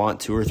if I want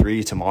 2 or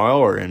 3 tomorrow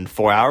or in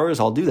 4 hours,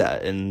 I'll do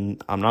that.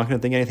 And I'm not going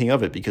to think anything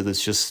of it because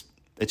it's just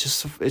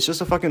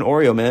a fucking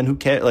Oreo, man. Who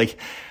cares? Like,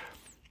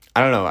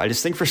 I don't know. I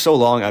just think for so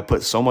long I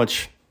put so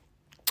much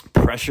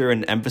pressure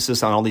and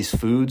emphasis on all these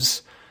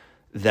foods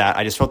that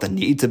I just felt the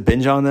need to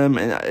binge on them,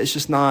 and it's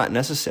just not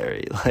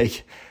necessary.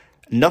 Like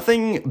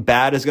nothing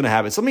bad is going to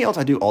happen. Something else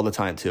I do all the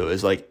time too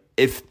is like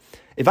if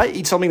I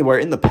eat something where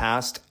in the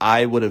past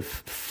I would have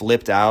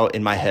flipped out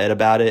in my head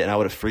about it and I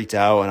would have freaked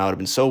out and I would have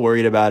been so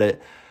worried about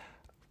it,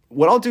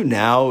 what I'll do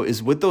now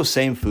is with those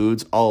same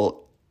foods,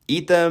 I'll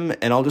eat them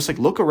and I'll just like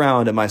look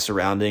around at my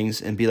surroundings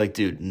and be like,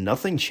 dude,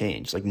 nothing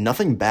changed. Like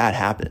nothing bad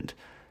happened.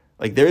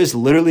 Like there is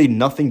literally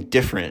nothing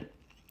different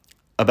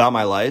about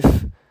my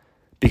life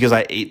because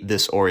I ate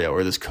this Oreo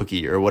or this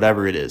cookie or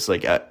whatever it is.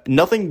 Like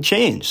nothing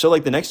changed. So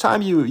like the next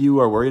time you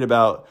are worried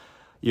about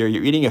you're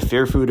eating a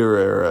fear food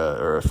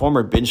or a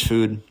former binge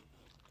food,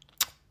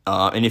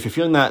 and if you're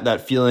feeling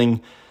that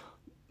feeling,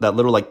 that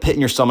little like pit in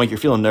your stomach, you're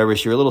feeling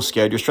nervous, you're a little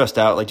scared, you're stressed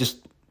out, like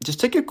just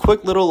take a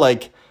quick little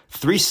like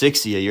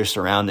 360 of your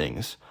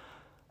surroundings,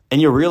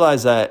 and you'll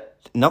realize that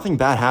nothing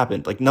bad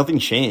happened. Like nothing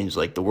changed.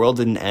 Like the world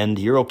didn't end.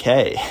 You're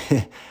okay.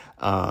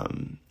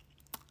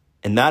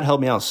 And that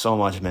helped me out so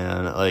much,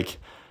 man. Like,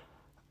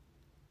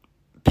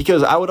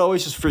 because I would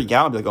always just freak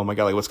out and be like, oh my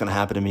God, like what's going to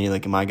happen to me?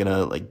 Like, am I going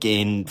to like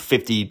gain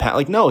 50 pounds?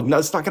 Like, no,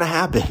 it's not going to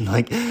happen.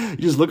 Like you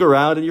just look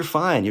around and you're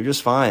fine. You're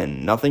just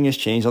fine. Nothing has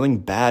changed. Nothing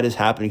bad is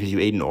happening because you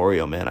ate an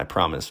Oreo, man. I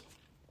promise.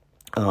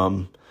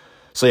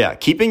 So yeah,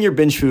 keeping your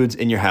binge foods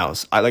in your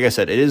house. Like I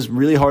said, it is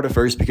really hard at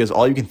first because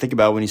all you can think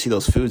about when you see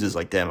those foods is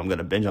like, damn, I'm going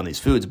to binge on these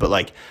foods. But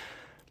like,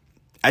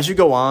 as you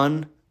go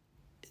on,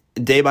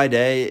 day by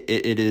day,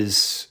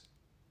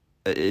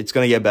 it's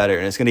going to get better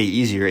and it's going to get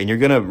easier. And you're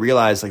going to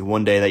realize like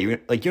one day that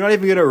you're not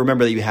even going to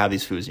remember that you have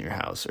these foods in your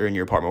house or in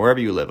your apartment, wherever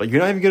you live. Like you're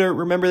not even going to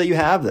remember that you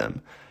have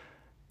them.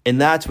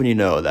 And that's when you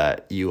know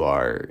that you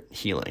are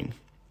healing.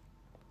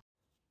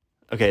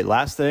 Okay,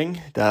 last thing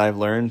that I've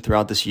learned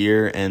throughout this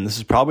year, and this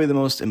is probably the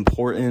most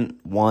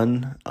important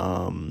one,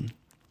 one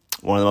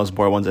of the most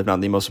important ones, if not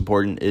the most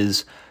important,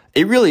 is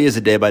it really is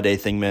a day-by-day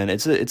thing, man.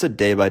 It's a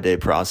day-by-day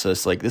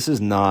process. Like this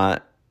is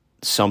not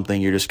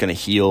something you're just going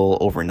to heal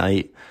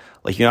overnight.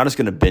 Like you're not just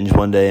going to binge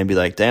one day and be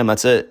like, damn,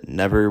 that's it.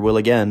 Never will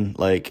again.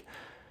 Like,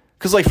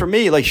 cause like for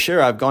me, like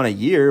sure, I've gone a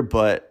year,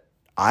 but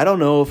I don't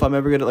know if I'm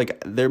ever going to,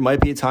 like, there might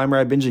be a time where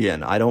I binge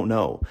again. I don't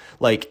know.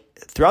 Like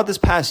throughout this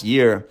past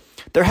year,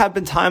 there have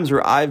been times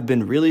where I've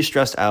been really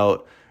stressed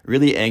out,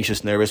 really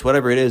anxious, nervous,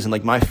 whatever it is. And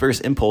like my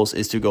first impulse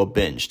is to go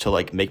binge to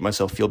like make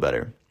myself feel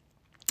better.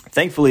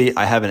 Thankfully,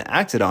 I haven't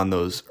acted on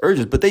those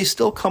urges, but they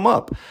still come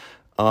up.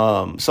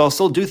 So I'll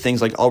still do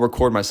things like I'll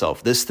record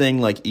myself. This thing,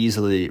 like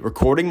easily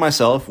recording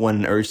myself when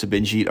an urge to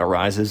binge eat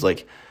arises,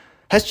 like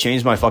has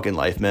changed my fucking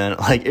life, man.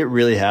 Like it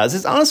really has.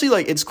 It's honestly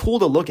like, it's cool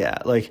to look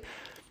at, like,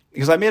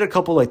 because I made a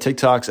couple like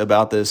TikToks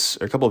about this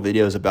or a couple of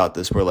videos about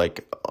this where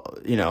like,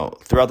 you know,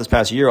 throughout this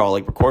past year, I'll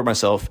like record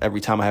myself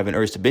every time I have an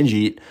urge to binge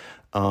eat.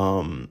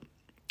 And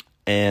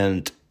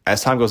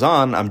as time goes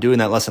on, I'm doing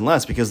that less and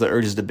less because the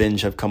urges to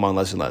binge have come on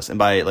less and less. And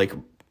by like,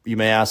 you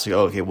may ask, like,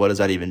 oh, okay, what does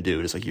that even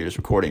do? It's like, you're just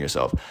recording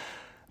yourself.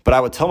 But I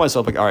would tell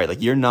myself like, all right,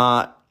 like you're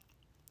not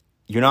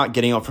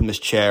getting up from this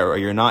chair or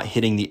you're not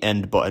hitting the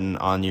end button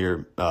on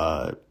your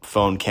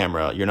phone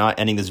camera. You're not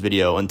ending this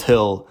video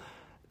until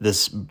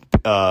this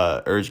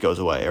urge goes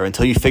away, or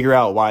until you figure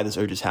out why this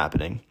urge is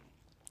happening.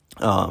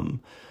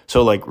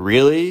 So like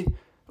really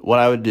what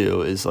I would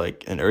do is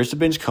like an urge to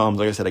binge comes,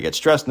 like I said, I get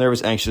stressed,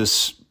 nervous,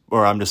 anxious,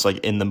 or I'm just like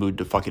in the mood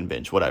to fucking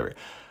binge, whatever.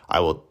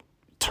 I will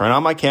turn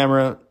on my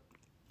camera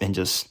and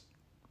just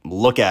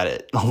look at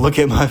it, look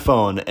at my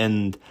phone,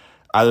 and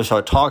either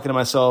start talking to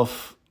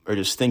myself or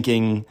just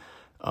thinking,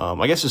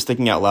 I guess just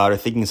thinking out loud or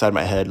thinking inside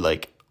my head,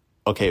 like,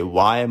 okay,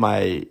 why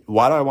do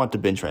I want to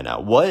binge right now?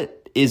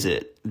 What is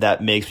it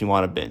that makes me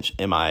want to binge?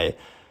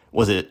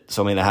 Was it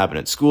something that happened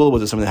at school?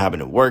 Was it something that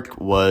happened at work?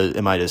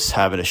 Am I just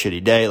having a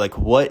shitty day? Like,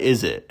 what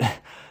is it?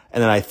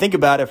 And then I think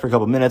about it for a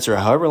couple minutes or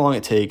however long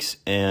it takes,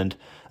 and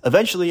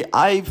eventually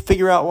I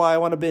figure out why I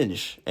want to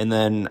binge. And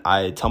then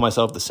I tell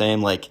myself the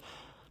same, like,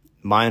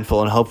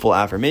 mindful and helpful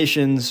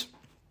affirmations,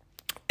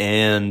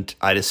 and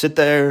I just sit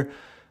there,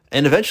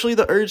 and eventually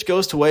the urge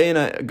goes away and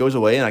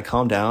I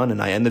calm down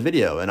and I end the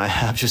video. And I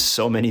have just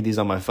so many of these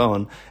on my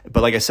phone.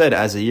 But like I said,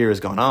 as the year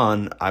has gone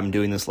on, I'm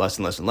doing this less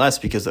and less and less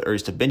because the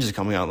urge to binge is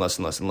coming out less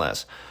and less and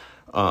less,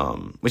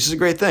 which is a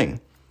great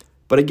thing.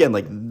 But again,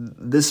 like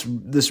this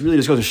really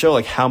just goes to show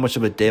like how much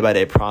of a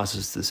day-by-day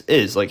process this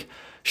is. Like,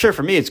 sure,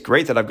 for me, it's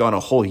great that I've gone a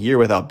whole year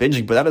without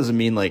binging, but that doesn't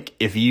mean like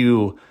if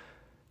you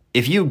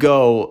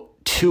go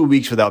 2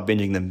 weeks without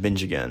binging, then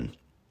binge again,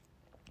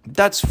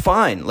 that's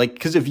fine. Like,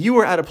 because if you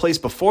were at a place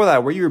before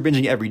that where you were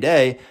binging every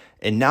day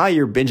and now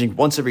you're binging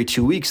once every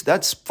 2 weeks,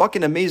 that's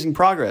fucking amazing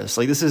progress.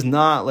 Like, this is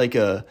not like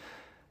a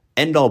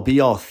end all be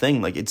all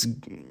thing. Like,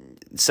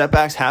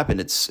 setbacks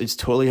happen. It's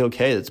totally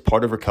okay. It's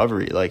part of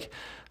recovery. Like,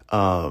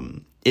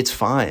 it's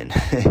fine.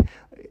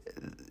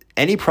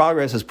 Any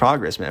progress is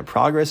progress, man.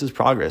 Progress is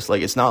progress.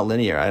 Like, it's not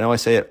linear. I know I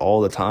say it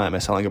all the time. I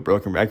sound like a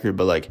broken record,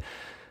 but like,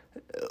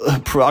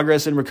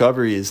 progress in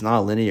recovery is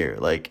not linear.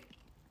 Like,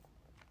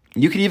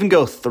 you could even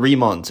go 3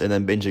 months and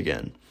then binge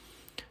again.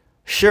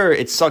 Sure,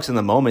 it sucks in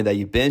the moment that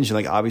you binge, and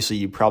like obviously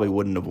you probably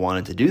wouldn't have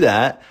wanted to do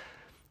that.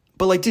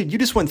 But like, dude, you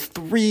just went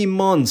 3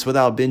 months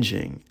without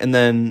binging, and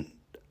then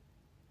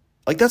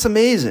like that's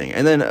amazing.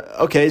 And then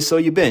okay, so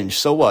you binge.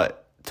 So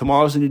what?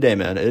 Tomorrow's a new day,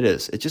 man. It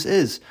is. It just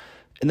is.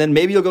 And then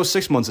maybe you'll go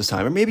 6 months this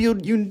time, or maybe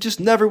you just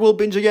never will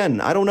binge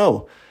again. I don't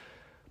know.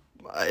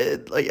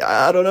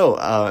 I don't know.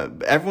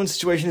 Everyone's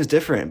situation is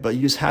different, but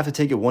you just have to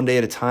take it one day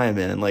at a time,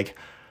 man. Like,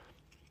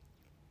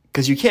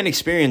 because you can't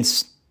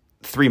experience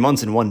 3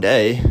 months in one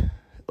day.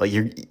 Like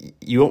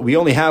we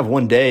only have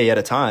one day at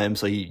a time,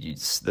 so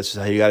that's just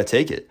how you got to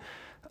take it.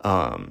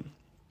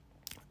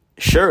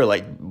 Sure,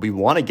 like we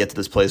want to get to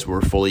this place where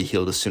we're fully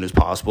healed as soon as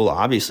possible.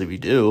 Obviously, we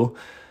do.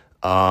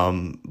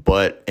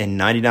 But in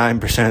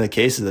 99% of the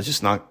cases, that's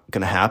just not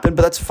going to happen.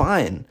 But that's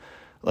fine.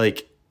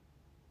 Like,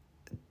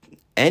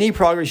 any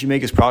progress you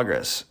make is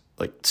progress.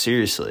 Like,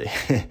 seriously.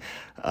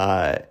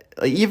 Like,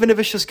 even if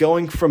it's just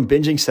going from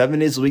binging 7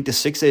 days a week to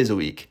 6 days a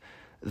week,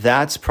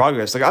 that's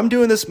progress. Like, I'm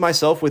doing this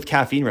myself with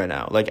caffeine right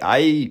now. Like,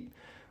 I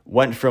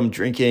went from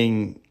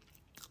drinking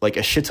like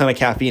a shit ton of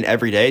caffeine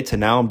every day to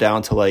now I'm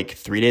down to like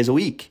 3 days a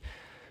week.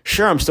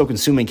 Sure, I'm still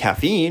consuming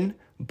caffeine,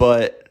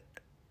 but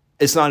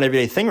it's not an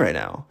everyday thing right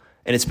now.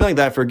 And it's been like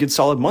that for a good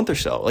solid month or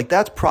so. Like,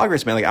 that's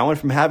progress, man. Like, I went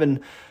from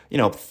having,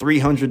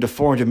 300 to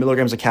 400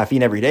 milligrams of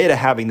caffeine every day to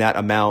having that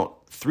amount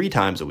 3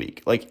 times a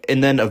week. Like,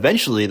 and then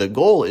eventually the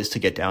goal is to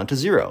get down to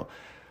 0.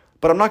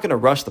 But I'm not going to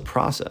rush the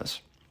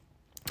process.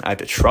 I have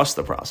to trust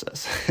the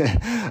process.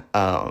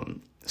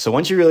 So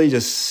once you really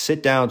just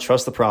sit down,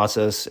 trust the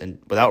process, and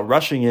without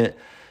rushing it,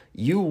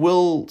 you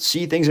will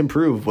see things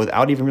improve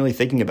without even really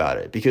thinking about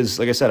it. Because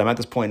like I said, I'm at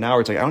this point now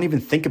where it's like, I don't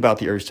even think about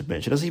the urge to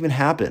binge. It doesn't even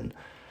happen.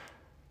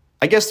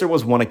 I guess there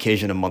was one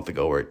occasion a month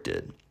ago where it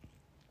did.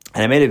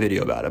 And I made a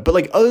video about it. But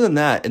like, other than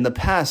that, in the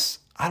past,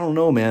 I don't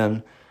know,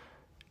 man,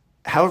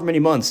 however many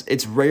months,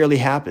 it's rarely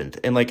happened.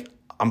 And like,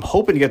 I'm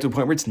hoping to get to a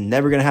point where it's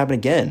never going to happen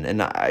again.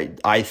 And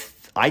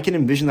I can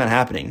envision that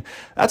happening.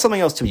 That's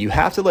something else too. You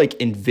have to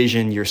like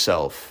envision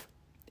yourself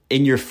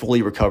in your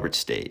fully recovered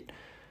state.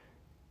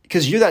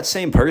 Because you're that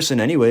same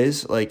person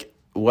anyways. Like,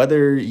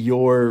 whether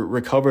you're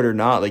recovered or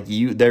not, like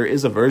there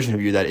is a version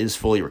of you that is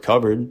fully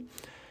recovered.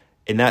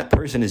 And that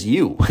person is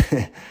you.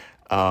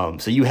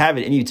 So you have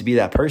it in you to be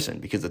that person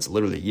because it's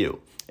literally you,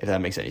 if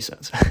that makes any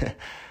sense.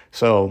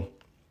 So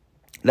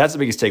that's the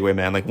biggest takeaway,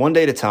 man. Like, one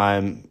day at a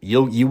time,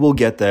 you will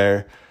get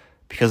there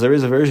because there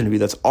is a version of you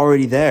that's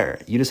already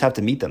there. You just have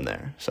to meet them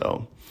there.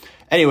 So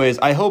anyways,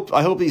 I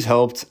hope these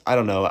helped. I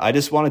don't know. I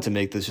just wanted to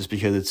make this just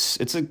because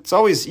it's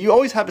always, you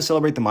always have to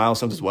celebrate the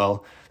milestones as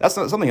well. That's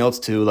not something else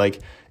too.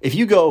 Like, if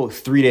you go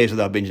 3 days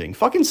without binging,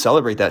 fucking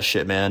celebrate that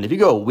shit, man. If you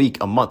go a week,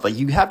 a month, like,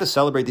 you have to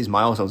celebrate these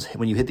milestones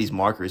when you hit these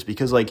markers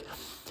because like,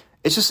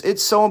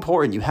 it's so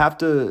important. You have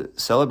to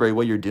celebrate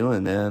what you're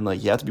doing, man.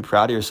 Like, you have to be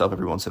proud of yourself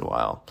every once in a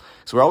while.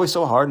 So we're always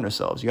so hard on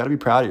ourselves. You got to be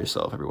proud of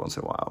yourself every once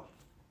in a while.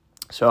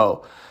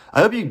 So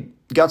I hope you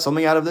got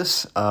something out of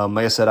this.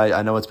 Like I said,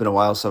 I know it's been a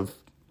while since I've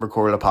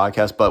recorded a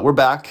podcast, but we're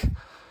back.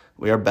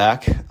 We are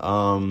back.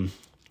 Love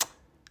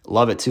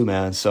it too,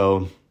 man.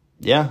 So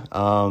yeah,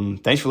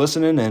 thanks for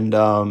listening. And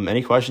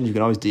any questions, you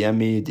can always DM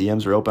me.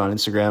 DMs are open on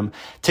Instagram.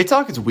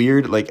 TikTok is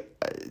weird. Like,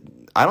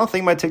 I don't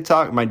think my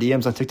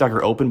DMs on TikTok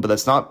are open, but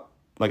that's not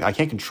like I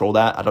can't control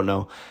that. I don't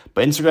know.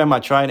 But Instagram, I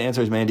try and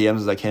answer as many DMs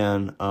as I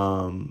can.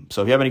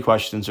 So if you have any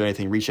questions or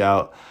anything, reach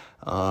out.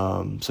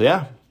 So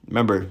yeah,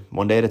 remember,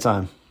 one day at a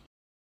time.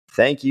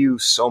 Thank you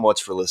so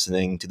much for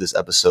listening to this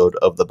episode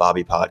of the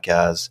Bobby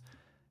Podcast.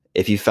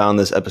 If you found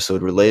this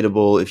episode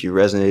relatable, if you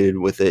resonated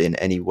with it in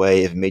any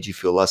way, if it made you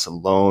feel less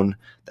alone,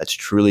 that's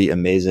truly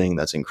amazing.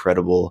 That's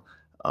incredible.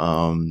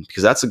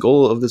 Because that's the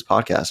goal of this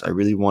podcast. I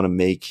really want to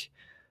make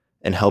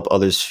and help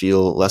others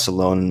feel less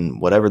alone in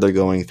whatever they're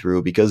going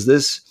through, because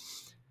this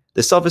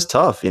stuff is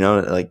tough.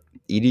 Like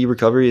ED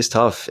recovery is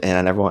tough, and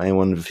I never want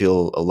anyone to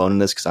feel alone in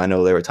this, because I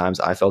know there were times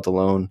I felt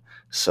alone.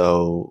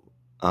 So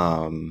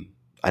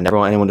I never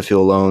want anyone to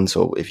feel alone.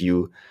 So if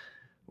you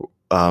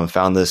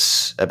found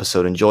this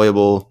episode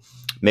enjoyable,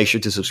 make sure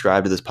to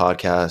subscribe to this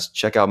podcast.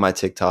 Check out my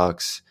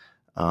TikToks.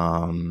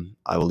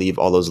 I will leave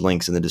all those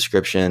links in the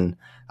description.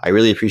 I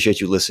really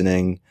appreciate you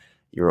listening.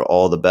 You're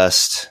all the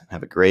best.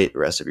 Have a great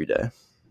rest of your day.